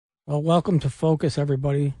Well, welcome to Focus,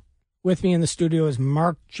 everybody. With me in the studio is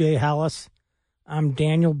Mark J. Hallis. I'm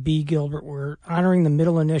Daniel B. Gilbert. We're honoring the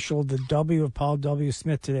middle initial, the W of Paul W.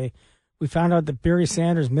 Smith today. We found out that Barry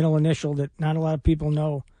Sanders' middle initial that not a lot of people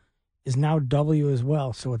know is now W as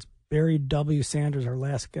well. So it's Barry W. Sanders, our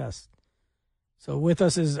last guest. So with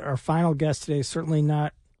us is our final guest today, certainly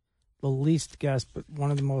not the least guest, but one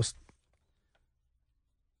of the most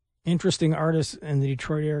interesting artists in the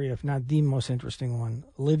Detroit area, if not the most interesting one,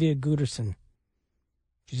 Olivia Guterson.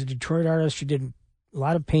 She's a Detroit artist. She did a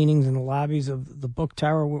lot of paintings in the lobbies of the book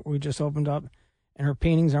tower we just opened up, and her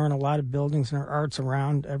paintings are in a lot of buildings, and her art's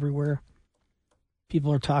around everywhere.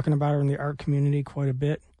 People are talking about her in the art community quite a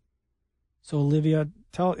bit. So Olivia,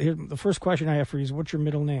 the first question I have for you is, what's your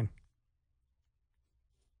middle name?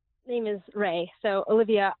 Name is Ray, so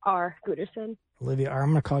Olivia R. Guterson. Olivia R.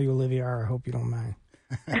 I'm going to call you Olivia R. I hope you don't mind.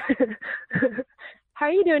 How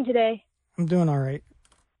are you doing today? I'm doing all right.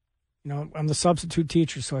 You know, I'm the substitute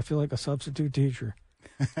teacher, so I feel like a substitute teacher.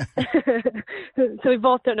 So we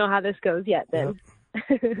both don't know how this goes yet, then.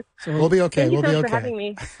 Yep. So we'll be okay. Thank you we'll so be much okay. for having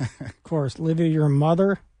me. Of course, Olivia, you're a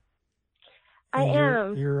mother. I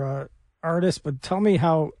am. You're an artist, but tell me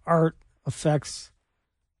how art affects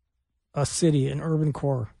a city, an urban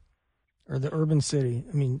core, or the urban city.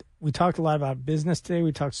 I mean, we talked a lot about business today.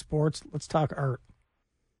 We talked sports. Let's talk art.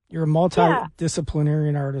 You're a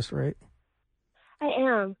multidisciplinary artist, right? I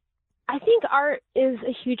am. I think art is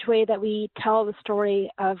a huge way that we tell the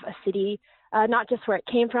story of a city, not just where it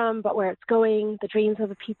came from, but where it's going, the dreams of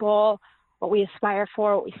the people, what we aspire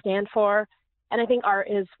for, what we stand for. And I think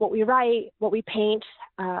art is what we write, what we paint,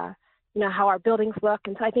 how our buildings look.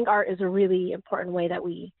 And so I think art is a really important way that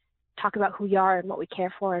we talk about who we are and what we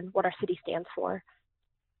care for and what our city stands for.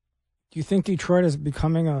 Do you think Detroit is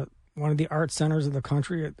becoming one of the art centers of the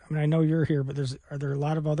country? I mean, I know you're here, but are there a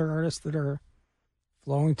lot of other artists that are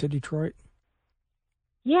flowing to Detroit?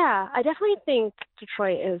 Yeah, I definitely think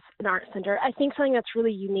Detroit is an art center. I think something that's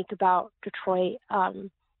really unique about Detroit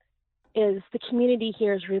is the community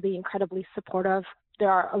here is really incredibly supportive. There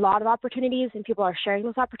are a lot of opportunities and people are sharing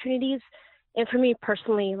those opportunities. And for me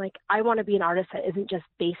personally, like, I want to be an artist that isn't just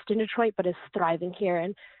based in Detroit, but is thriving here.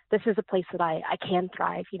 And this is a place that I can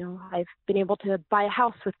thrive. You know, I've been able to buy a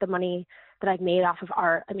house with the money that I've made off of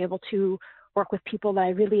art. I'm able to work with people that I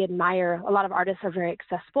really admire. A lot of artists are very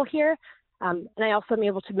accessible here. And I also am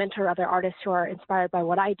able to mentor other artists who are inspired by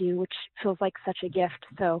what I do, which feels like such a gift.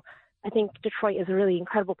 So I think Detroit is a really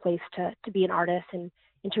incredible place to be an artist and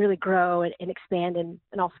to really grow and expand and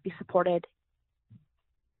also be supported.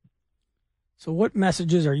 So what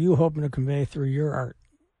messages are you hoping to convey through your art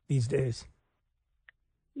these days?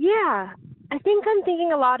 Yeah, I think I'm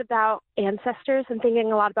thinking a lot about ancestors and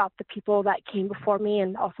thinking a lot about the people that came before me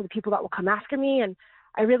and also the people that will come after me. And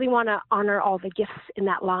I really want to honor all the gifts in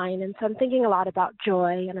that line. And so I'm thinking a lot about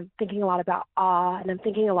joy, and I'm thinking a lot about awe, and I'm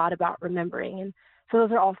thinking a lot about remembering. And so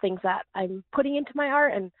those are all things that I'm putting into my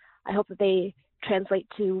art, and I hope that they translate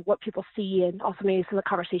to what people see and also maybe some of the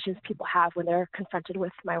conversations people have when they're confronted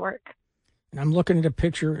with my work. And I'm looking at a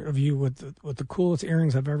picture of you with the coolest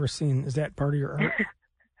earrings I've ever seen. Is that part of your art?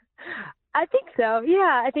 I think so.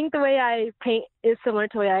 Yeah, I think the way I paint is similar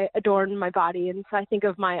to the way I adorn my body. And so I think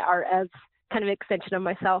of my art as kind of an extension of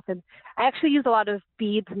myself. And I actually use a lot of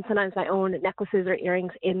beads and sometimes my own necklaces or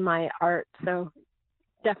earrings in my art. So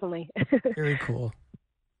definitely. Very cool.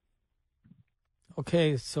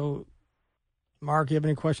 Okay, so Mark, you have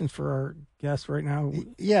any questions for our guest right now?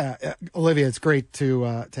 Yeah, Olivia, it's great to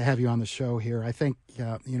have you on the show here. I think,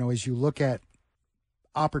 as you look at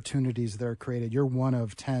opportunities that are created, you're one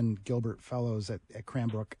of 10 Gilbert Fellows at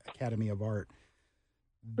Cranbrook Academy of Art.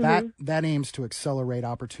 That aims to accelerate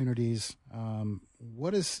opportunities.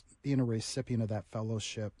 What does being a recipient of that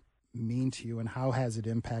fellowship mean to you, and how has it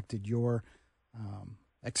impacted your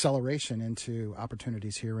acceleration into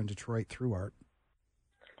opportunities here in Detroit through art?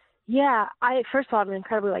 Yeah, first of all, I'm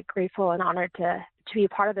incredibly grateful and honored to be a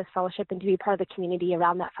part of this fellowship and to be part of the community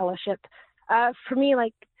around that fellowship. For me,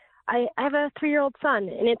 I have a 3-year-old son,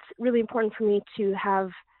 and it's really important for me to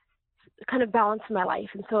have kind of balance in my life.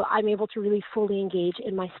 And so I'm able to really fully engage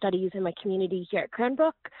in my studies and my community here at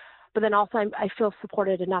Cranbrook. But then also I feel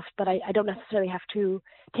supported enough that I don't necessarily have to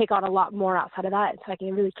take on a lot more outside of that. And so I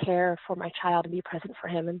can really care for my child and be present for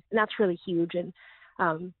him. And that's really huge. And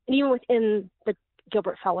even within the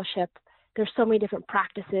Gilbert Fellowship, there's so many different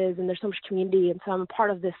practices and there's so much community. And so I'm a part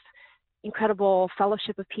of this incredible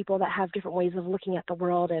fellowship of people that have different ways of looking at the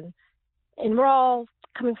world. And we're all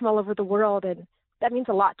coming from all over the world. And that means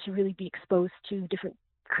a lot to really be exposed to different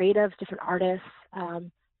creatives, different artists.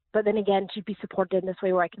 But then again, to be supported in this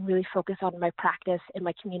way where I can really focus on my practice and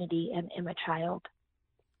my community and my child.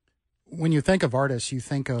 When you think of artists, you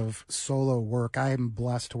think of solo work. I am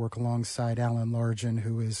blessed to work alongside Alan Largen,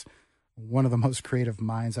 who is one of the most creative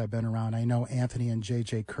minds I've been around. I know Anthony and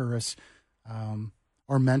J.J. Curris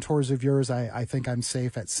are mentors of yours, I think I'm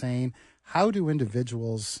safe at saying. How do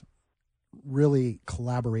individuals really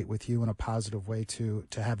collaborate with you in a positive way to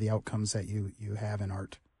have the outcomes that you have in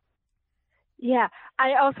art? Yeah,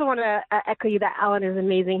 I also want to echo you that Alan is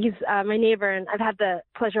amazing. He's my neighbor, and I've had the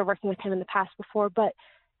pleasure of working with him in the past before. But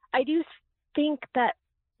I do think that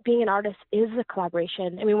being an artist is a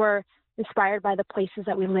collaboration. I mean, we're inspired by the places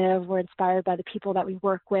that we live. We're inspired by the people that we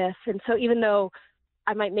work with. And so even though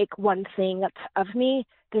I might make one thing that's of me,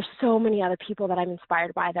 there's so many other people that I'm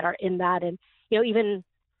inspired by that are in that. And, even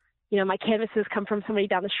my canvases come from somebody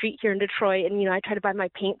down the street here in Detroit, and, I try to buy my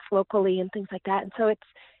paints locally and things like that. And so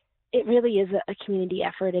it really is a community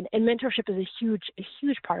effort, and mentorship is a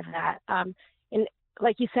huge part of that. And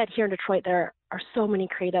like you said, here in Detroit, there are so many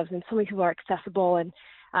creatives and so many people are accessible. And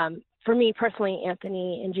for me personally,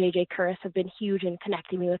 Anthony and J.J. Curris have been huge in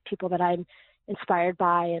connecting me with people that I'm inspired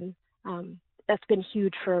by. And that's been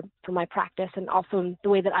huge for my practice, and also the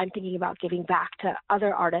way that I'm thinking about giving back to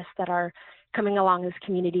other artists that are coming along this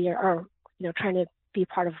community or trying to be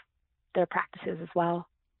part of their practices as well.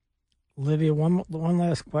 Olivia, one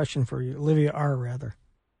last question for you. Olivia R., rather.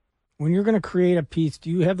 When you're going to create a piece, do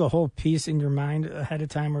you have the whole piece in your mind ahead of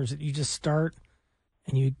time, or is it you just start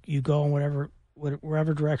and you go in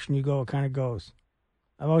wherever direction you go, it kind of goes?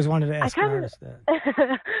 I've always wanted to ask artists that.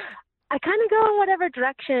 I kind of go in whatever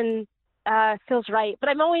direction feels right, but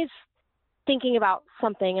I'm always thinking about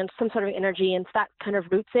something and some sort of energy, and so that kind of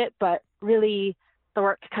roots it, but really the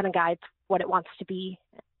work kind of guides what it wants to be.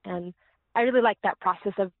 And I really like that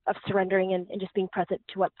process of surrendering and just being present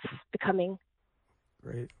to what's becoming.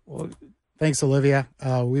 Great. Well, thanks, Olivia.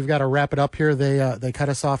 We've got to wrap it up here. They cut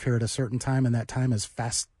us off here at a certain time, and that time is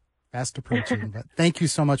fast approaching. But thank you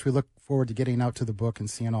so much. We look forward to getting out to the book and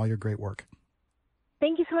seeing all your great work.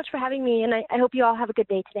 Thank you so much for having me, and I hope you all have a good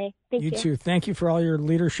day today. Thank you. You too. Thank you for all your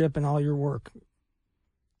leadership and all your work.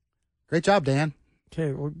 Great job, Dan.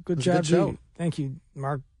 Okay, well, good job. Good thank you,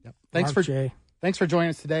 Mark. Yep. Thanks for joining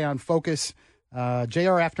us today on Focus.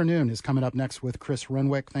 JR Afternoon is coming up next with Chris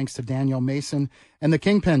Renwick. Thanks to Danielle Mason and the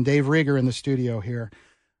Kingpin, Dave Rieger, in the studio here.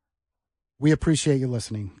 We appreciate you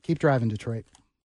listening. Keep driving, Detroit.